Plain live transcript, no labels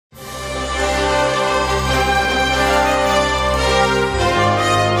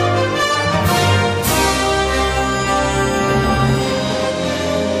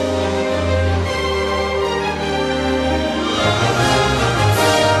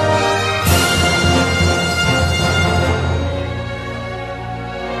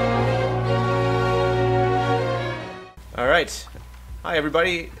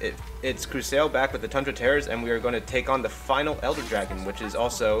everybody, it's Crusail back with the Tundra Terrors, and we are going to take on the final Elder Dragon, which is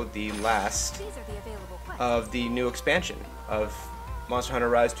also the last of the new expansion of Monster Hunter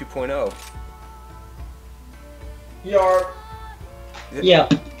Rise 2.0. Yarp. Yeah.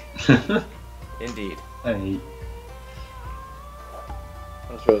 Indeed. Hey.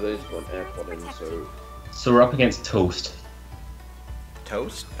 I'm sure there's one airpod in, so... So we're up against Toast.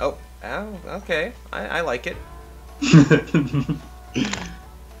 Toast? Oh, okay. I like it.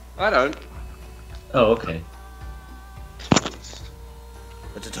 I don't. Oh, okay.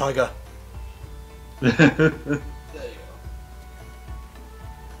 It's a tiger. There you go.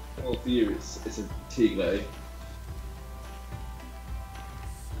 Well, for you, it's a tigre.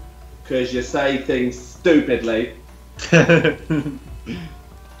 Because you say things stupidly. I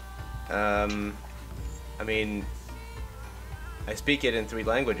mean, I speak it in 3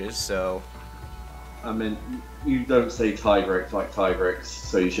 languages, so... I mean, you don't say Tigrex like Tigrex,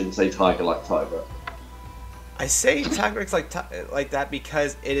 so you shouldn't say tiger like tiger. I say Tigrex like that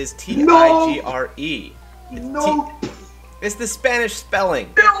because it is T-I-G-R-E. No! It's the Spanish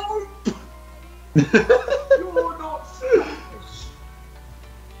spelling. No! You're not Spanish.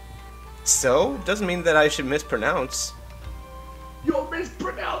 So, doesn't mean that I should mispronounce. You're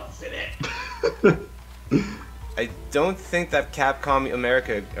mispronouncing it! I don't think that Capcom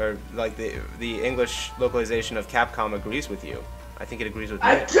America, or like the English localization of Capcom, agrees with you. I think it agrees with me.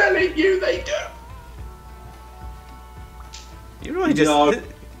 I'm telling you they do! You really just... No.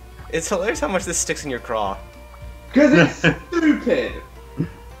 It's hilarious how much this sticks in your craw. Because it's stupid!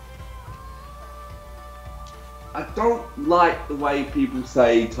 I don't like the way people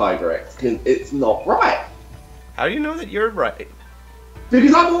say Tigrex, because it's not right. How do you know that you're right?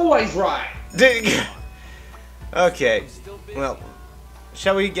 Because I'm always right! Okay, well,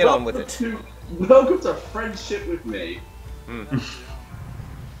 shall we get on with it? Welcome to friendship with me.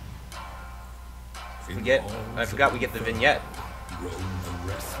 I forgot we get the vignette.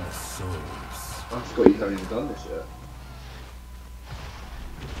 I forgot you haven't even done this yet.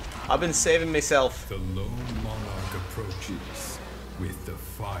 I've been saving myself. The lone monarch approaches with the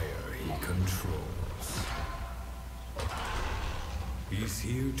fire he controls. He's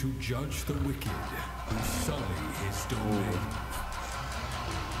here to judge the wicked who sully his domain.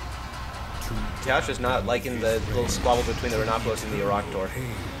 Teostra's not liking the little squabble between the Renopoulos and the Oraktor.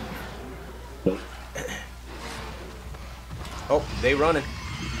 Oh, they running.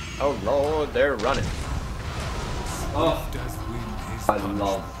 Oh lord, they're running. Oh, I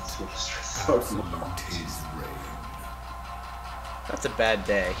love Teostra so much. That's a bad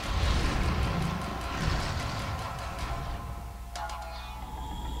day.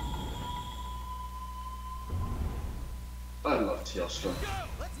 I love Teostra.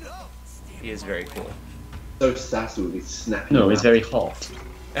 He is very cool. So sassy with his snapping. No, he's very hot.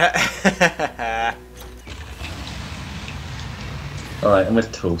 Alright, I'm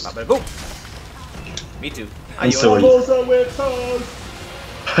with Toast. Boom. Me too. I'm sorry. Also with Toast!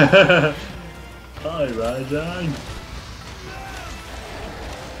 Hi, Rajan.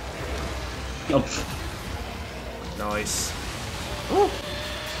 Oh. Nice. Woo.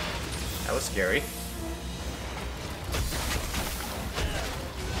 That was scary.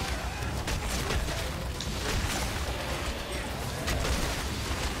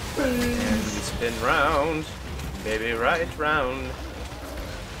 And spin round, baby, right round.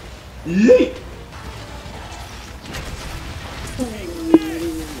 Yeet!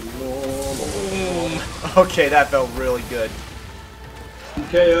 Okay, that felt really good.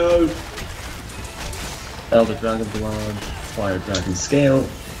 KO! Elder Dragon Blood, Fire Dragon Scale.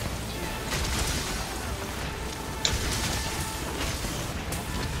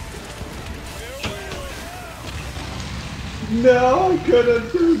 No, I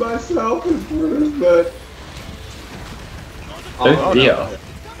couldn't do myself improvement. Oh dear. No.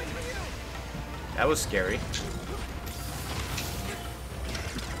 That was scary.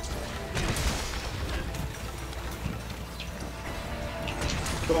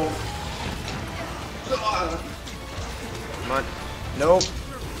 Come on. Nope.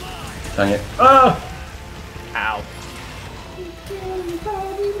 Dang it. Ah! Ow.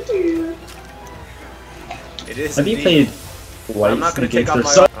 It is. Have you indeed. played White I'm not going to take off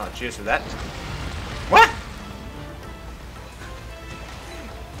my... Oh, cheers for that. What?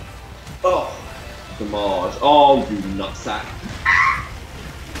 Oh, Damage. Oh, you nutsack.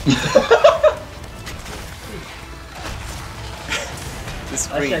 The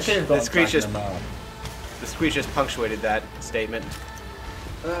screech just punctuated that statement.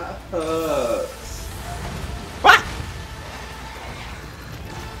 That hurts. What?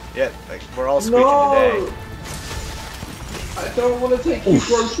 Yeah, like we're all screeching today. I I don't want to take you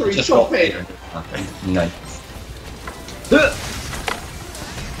grocery Just shopping. Nice.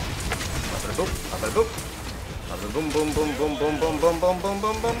 Boom, boom, boom, boom, boom, boom, boom, boom, boom,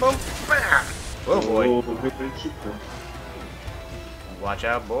 boom, boom, boom. Bam! Oh boy. Watch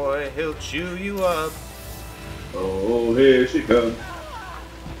out, boy. He'll chew you up. Oh, here she comes.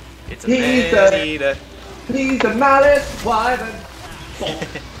 It's a man-eater. He's a malice wyvern.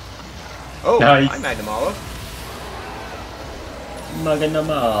 Oh, Nice. I Magnum Olive.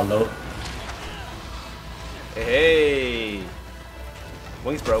 Maganamalo. Hey.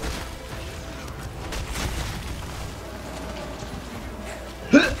 Wings broke.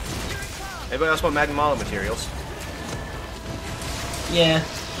 Anybody else want Magnum Olive materials? Yeah,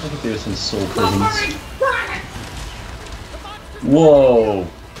 I could do some soul prisons. Whoa!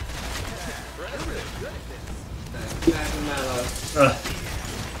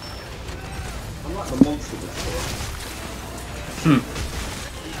 I'm like the monster before.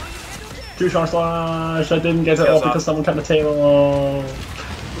 Two-shot slash! I didn't get it Tails off because off. someone cut the tail.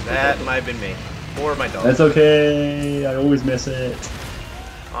 That might have been me. Or my dog. That's okay, I always miss it.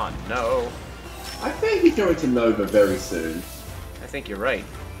 Oh no. I think he's going to Nova very soon. I think you're right.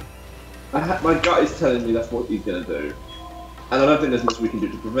 My gut is telling me that's what he's going to do. And I don't think there's much we can do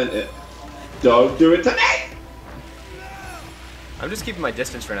to prevent it. Don't do it to me! I'm just keeping my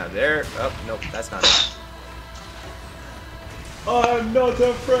distance for now. There. Oh, nope, that's not it. I'm not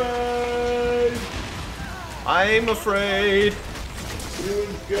afraid! I'm afraid.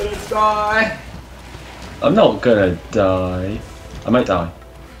 You're gonna die! I'm not gonna die. I might die.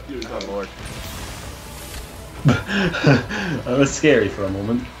 Oh lord. That was scary for a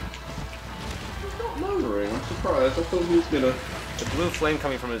moment. He's not lowering, I'm surprised. I thought he was gonna... The blue flame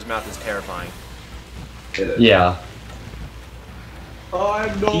coming from his mouth is terrifying. hit it. Yeah.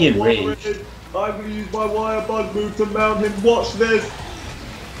 I'm not He enraged. worried. I'm gonna use my wire bug move to mount him. Watch this!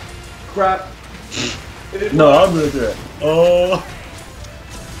 Crap. No, I'm gonna do it. Oh!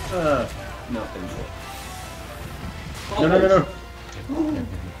 Nothing. No.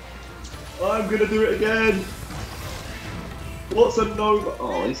 I'm gonna do it again! What's a Nova?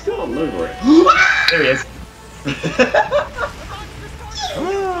 Oh, he's still on Nova it. There he is.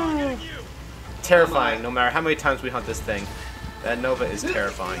 Terrifying, no matter how many times we hunt this thing. That Nova is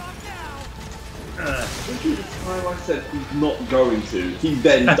terrifying. Every time I said he's not going to, he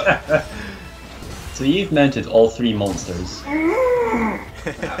then does. So you've mounted all three monsters.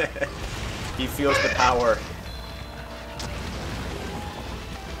 He feels the power.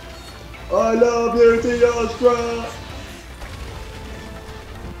 I love you, Teostra!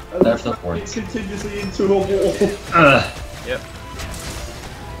 There's the fort. Continuously into a wall. Yep.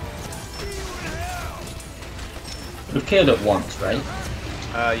 We've killed it once, right?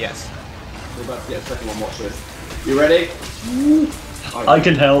 Yes. We're about to get a second one, watch this. You ready? I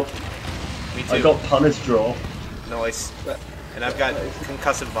can help. Me too. I got punish draw. Noise. And I've got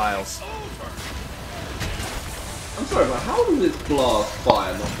concussive vials. I'm sorry, but how does this blast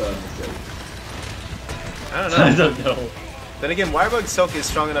fire not burn the silk? I don't I know. don't know. Then again, Wirebug Silk is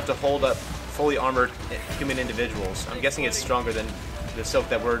strong enough to hold up fully armored human individuals. I'm guessing it's stronger than the silk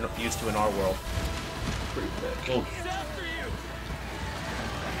that we're used to in our world. Pretty thick. Oh,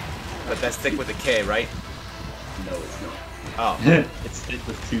 But that's thick with a K, right? No, it's not. Oh. it's thick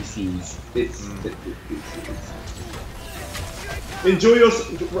with two C's. It's thick with pieces. Enjoy your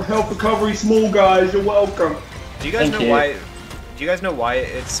health recovery, small guys. You're welcome. Do you guys Thank know you. why? Do you guys know why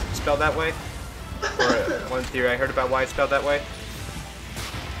it's spelled that way? Or one theory I heard about why it's spelled that way?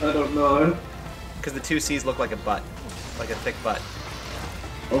 I don't know. Because the two C's look like a butt, like a thick butt.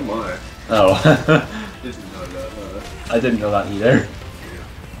 Oh my. Oh. Didn't know that. No. I didn't know that either.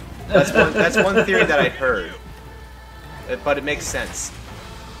 That's one theory that I heard. But it makes sense.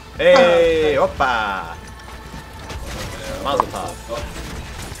 Hey, oppa! Mazel tov.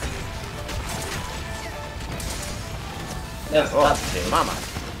 Yes, Oh, that's it. mama.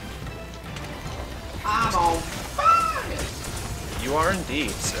 I'm on fire. You are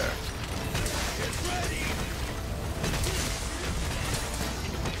indeed, sir.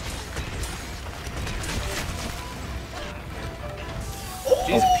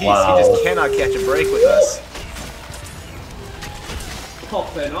 Jeez, Peace, wow. he just cannot catch a break with us.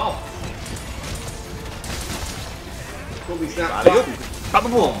 Popping off. Probably snap Bada back. boom. Bada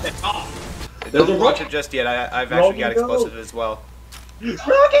boom. Off. There's a Don't watch rock. it just yet. I've actually got Rocky, go. explosives as well. Rocky,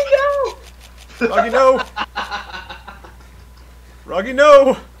 go! Rocky, no! Rocky,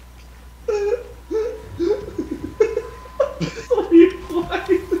 no!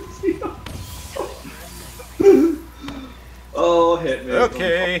 Oh, hit me.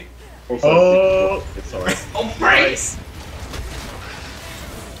 Okay. Oh, Sorry. Oh, break! Nice.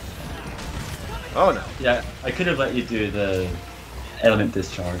 Oh no. Yeah, I could have let you do the element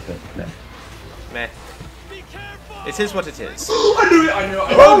discharge, but no. Meh. It is what it is. I knew it! I knew it!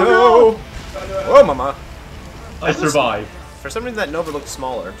 Oh no! I knew it. Oh mama! I survived. For some reason that Nova looks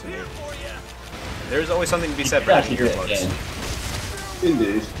smaller to me. There's always something to be said for Actually, having good earplugs. again.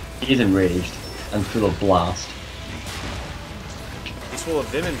 Indeed. He is enraged and full of blast. He's full of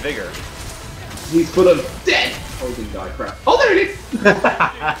vim and vigor. He's full of dead holding die crap. Oh, there it is!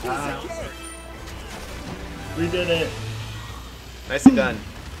 We did it. Nicely done.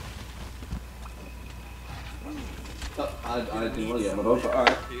 I didn't want to get my dog, but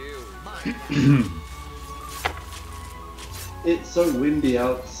alright. It's so windy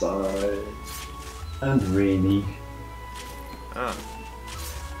outside. And rainy. Ah.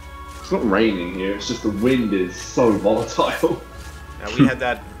 It's not raining here, it's just the wind is so volatile. Now we had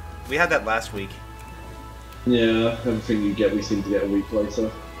that. We had that last week. Yeah, everything you get we seem to get a week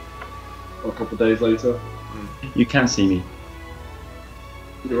later. Or a couple of days later. You can't see me.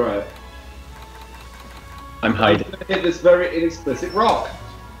 You're right. I'm hiding. Hit this very inexplicit rock.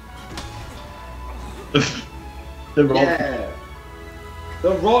 The rock. Yeah.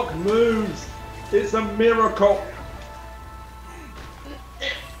 The rock moves. It's a miracle.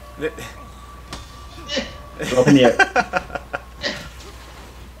 Drop in the air.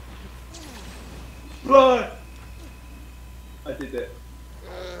 Fly. I did it.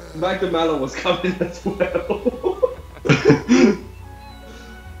 Magdamala was coming as well.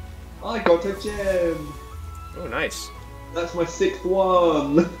 I got a gem. Oh, nice. That's my 6th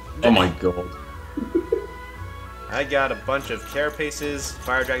one. Oh my god. I got a bunch of carapaces,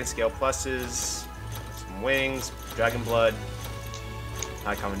 fire dragon scale pluses, some wings, dragon blood,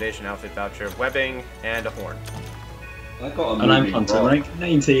 high commendation outfit voucher, webbing, and a horn. I got a And I'm moving hunter rock. rank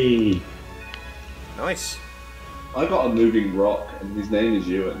 90. Nice. I got a moving rock, and his name is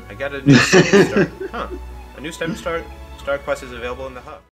Ewan. I got a new start. Huh. A new star quest is available in the hub.